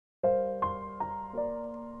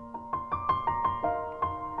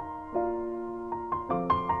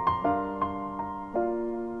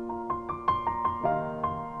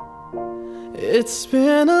It's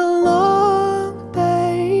been a long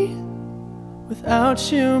day without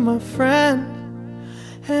you, my friend,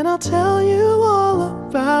 and I'll tell you all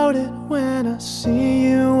about it when I see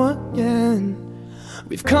you again.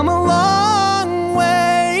 We've come a long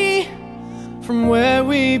way from where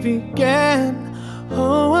we began.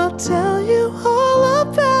 Oh, I'll tell you all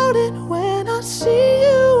about it when I see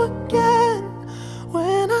you again.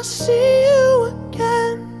 When I see you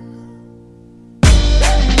again.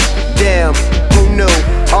 Damn, who knew?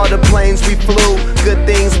 All the planes we flew, good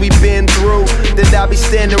things we've been through, that I'll be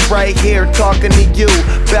standing right here talking to you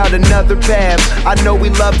about another path. I know we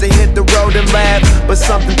love to hit the road and laugh, but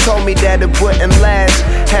something told me that it wouldn't last.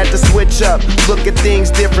 Had to switch up, look at things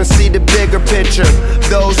different, see the bigger picture.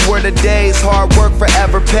 Those were the days, hard work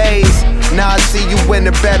forever pays. Now I see you in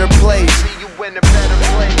a better place.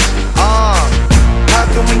 How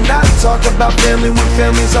can we not talk about family when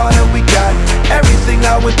family's all that we got? Everything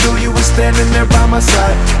I went through, you were standing there by my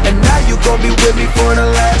side, and now you gon' be with me for the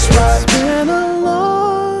last ride. It's been a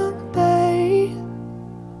long day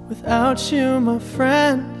without you, my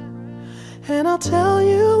friend, and I'll tell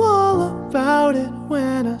you all about it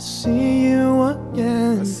when I see you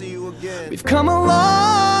again. We've come a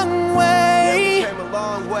long way,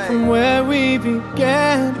 from where we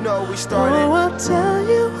began. You know, we started. Oh, I'll tell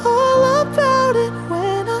you all about it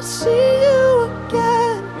when I see you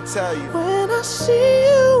again. Let me tell you. When I see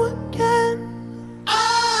you again.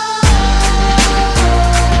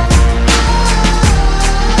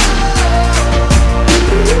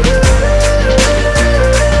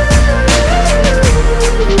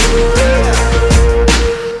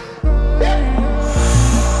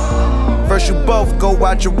 First you both go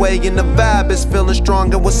out your way and the vibe is feeling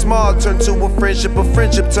strong, and what's small turn to a friendship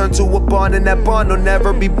turn to a bond, and that bond will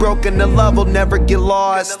never be broken, the love will never get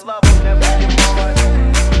lost.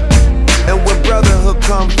 And when brotherhood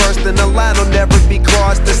come first, then the line will never be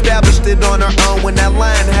crossed. Established it on our own when that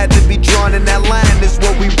line had to be drawn, and that line is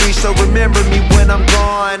what we reach, so remember me when I'm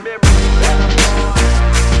gone.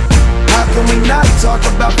 How can we not talk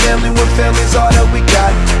about family when family's all that we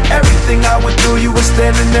got? Everything I went through, you were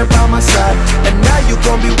standing there by my side, and now you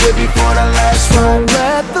gon' be with me for the last ride.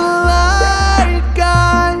 Let the light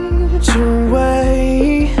guide your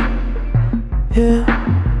way, yeah.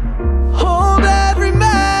 Hold every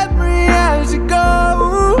memory as you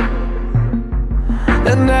go,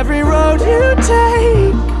 and every road you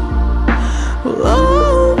take will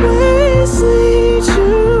always lead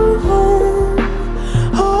you home.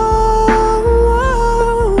 Oh,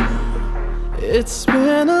 it's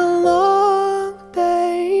been a long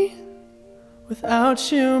day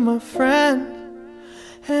without you, my friend,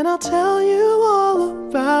 and I'll tell you all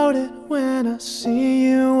about it when I see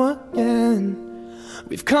you again.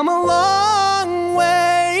 We've come a long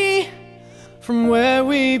way from where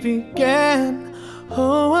we began.